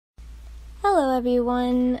Hello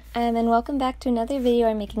everyone, and welcome back to another video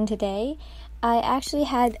I'm making today. I actually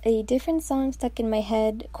had a different song stuck in my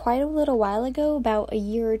head quite a little while ago, about a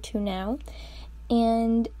year or two now,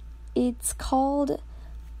 and it's called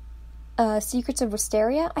Secrets of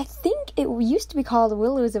Wysteria. I think it used to be called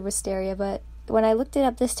Willows of Wysteria, but when I looked it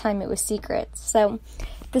up this time it was Secrets. So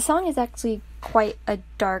the song is actually quite a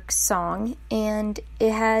dark song, and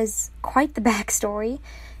it has quite the backstory.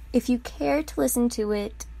 If you care to listen to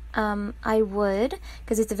it, I would,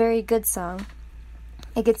 because it's a very good song.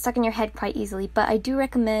 It gets stuck in your head quite easily, but I do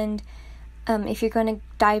recommend, if you're going to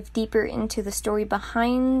dive deeper into the story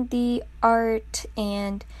behind the art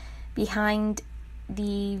and behind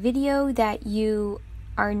the video, that you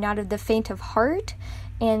are not of the faint of heart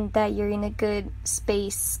and that you're in a good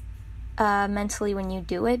space mentally when you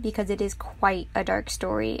do it, because it is quite a dark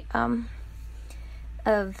story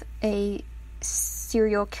of a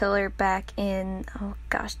serial killer back in,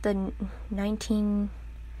 the 1910s,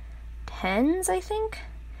 I think.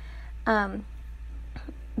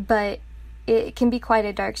 But it can be quite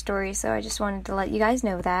a dark story, so I just wanted to let you guys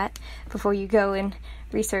know that before you go and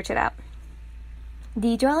research it out.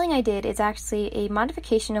 The drawing I did is actually a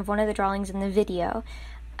modification of one of the drawings in the video,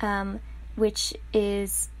 which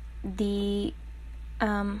is a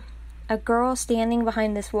girl standing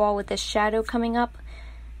behind this wall with this shadow coming up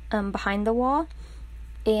behind the wall,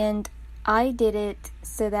 and I did it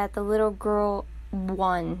so that the little girl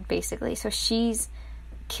won, basically. So she's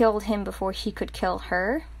killed him before he could kill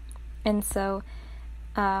her, and so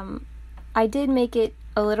I did make it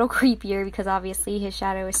a little creepier, because obviously his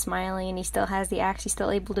shadow is smiling and he still has the axe, he's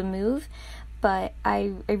still able to move, but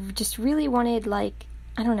I just really wanted, like,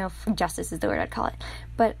 I don't know if justice is the word I'd call it,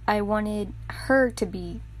 but I wanted her to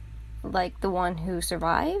be like the one who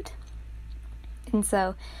survived. And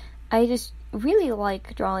so I just really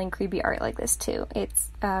like drawing creepy art like this too. It's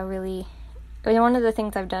really one of the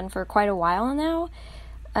things I've done for quite a while now.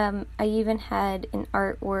 I even had an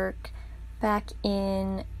artwork back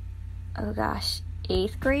in,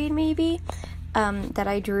 8th grade maybe, that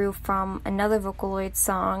I drew from another Vocaloid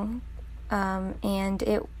song. And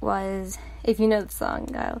it was, if you know the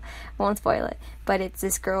song, I won't spoil it, but it's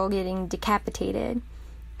this girl getting decapitated.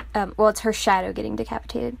 It's her shadow getting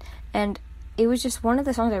decapitated, and it was just one of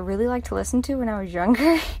the songs I really liked to listen to when I was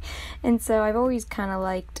younger. And so I've always kind of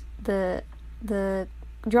liked the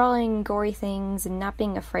drawing gory things and not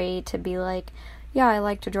being afraid to be like, yeah, I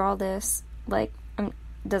like to draw this. Like,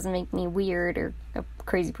 doesn't make me weird or a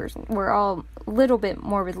crazy person. We're all a little bit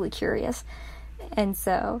morbidly curious. And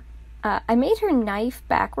so I made her knife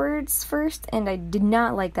backwards first, and I did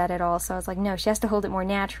not like that at all, so I was like, no, she has to hold it more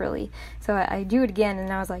naturally. So I do it again,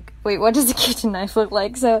 and I was like, wait, what does a kitchen knife look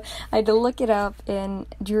like? So I had to look it up and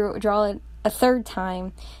draw it a third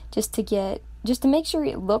time, just to make sure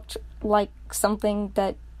it looked like something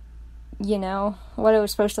that, what it was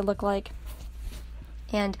supposed to look like.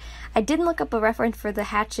 And I didn't look up a reference for the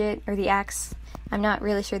hatchet or the axe. I'm not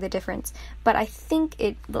really sure the difference, but I think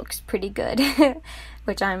it looks pretty good,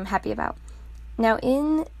 which I'm happy about. Now,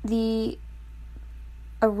 in the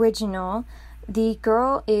original, the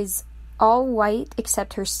girl is all white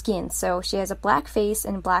except her skin. So she has a black face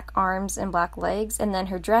and black arms and black legs, and then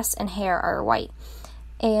her dress and hair are white.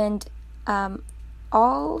 And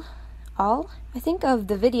all I think of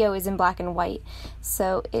the video is in black and white,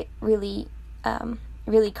 so it really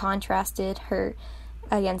contrasted her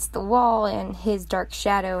against the wall and his dark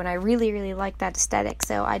shadow, and I really liked that aesthetic,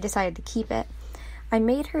 so I decided to keep it. I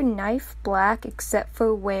made her knife black except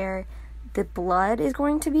for where the blood is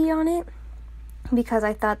going to be on it, because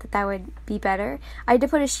I thought that would be better. I had to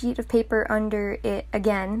put a sheet of paper under it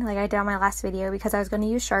again, like I did on my last video, because I was going to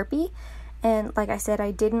use Sharpie, and like I said,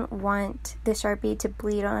 I didn't want the Sharpie to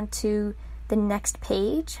bleed onto the next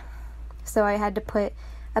page, so I had to put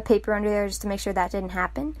a paper under there just to make sure that didn't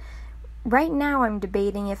happen. Right now I'm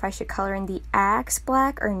debating if I should color in the axe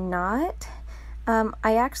black or not.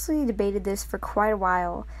 I actually debated this for quite a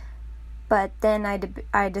while, but then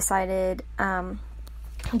I decided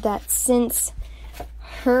that since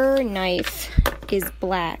her knife is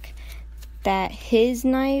black, that his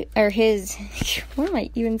knife, or his, what am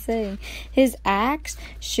I even saying? His axe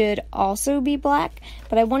should also be black,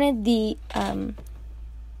 but I wanted the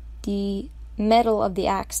metal of the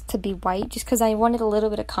axe to be white, just because I wanted a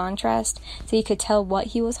little bit of contrast so you could tell what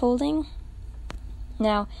he was holding.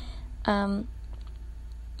 Now,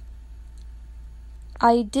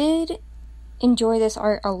 I did enjoy this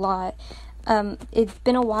art a lot. It's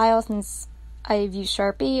been a while since I've used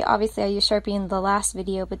Sharpie. Obviously I used Sharpie in the last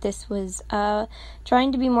video, but this was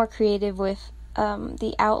trying to be more creative with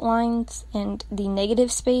the outlines and the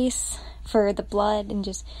negative space for the blood and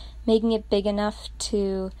just making it big enough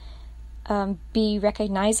to be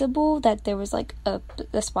recognizable, that there was like a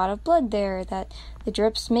spot of blood there, that the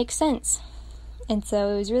drips make sense. And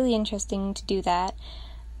so it was really interesting to do that.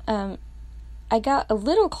 I got a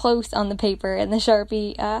little close on the paper, and the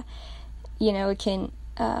Sharpie, it can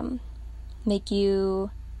make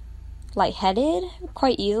you lightheaded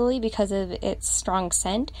quite easily because of its strong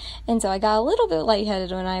scent. And so I got a little bit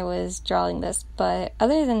lightheaded when I was drawing this, but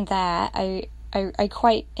other than that, I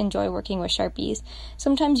quite enjoy working with Sharpies.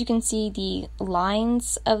 Sometimes you can see the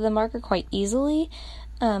lines of the marker quite easily,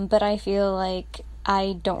 but I feel like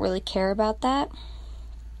I don't really care about that.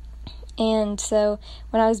 And so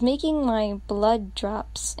when I was making my blood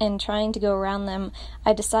drops and trying to go around them,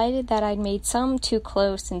 I decided that I'd made some too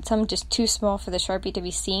close and some just too small for the Sharpie to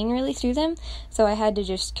be seen really through them. So I had to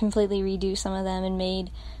just completely redo some of them and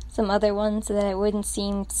made some other ones so that it wouldn't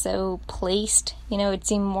seem so placed. It'd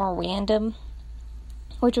seem more random,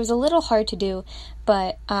 which was a little hard to do,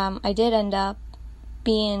 but I did end up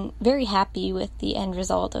being very happy with the end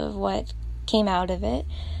result of what came out of it.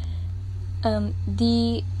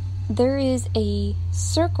 There is a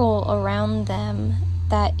circle around them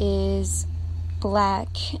that is black.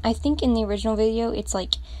 I think in the original video it's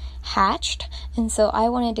like hatched, and so I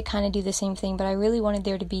wanted to kind of do the same thing, but I really wanted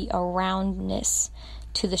there to be a roundness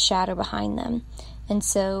to the shadow behind them. And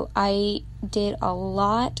so I did a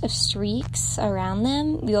lot of streaks around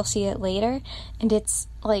them. You'll see it later. And it's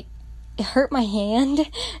like, it hurt my hand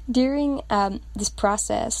during this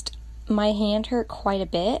process. My hand hurt quite a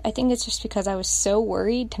bit. I think it's just because I was so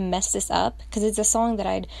worried to mess this up, because it's a song that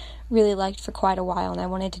I'd really liked for quite a while and I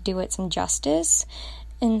wanted to do it some justice.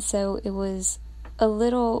 And so it was a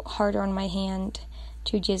little harder on my hand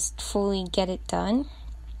to just fully get it done.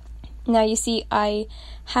 Now you see, I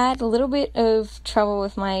had a little bit of trouble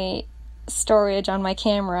with my storage on my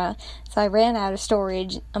camera, so I ran out of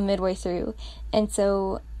storage midway through. And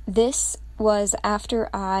so this was after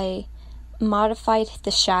I modified the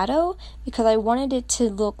shadow, because I wanted it to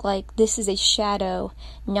look like this is a shadow,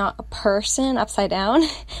 not a person upside down.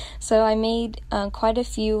 So I made quite a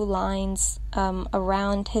few lines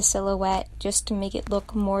around his silhouette just to make it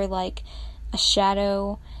look more like a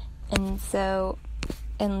shadow,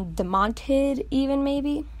 and demonted even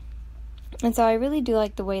maybe. And so I really do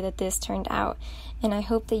like the way that this turned out, and I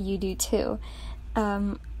hope that you do too.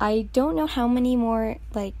 I don't know how many more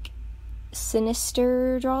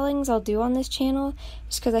sinister drawings I'll do on this channel,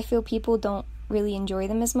 just because I feel people don't really enjoy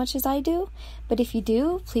them as much as I do. But if you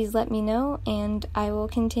do, please let me know and I will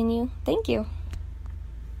continue. Thank you.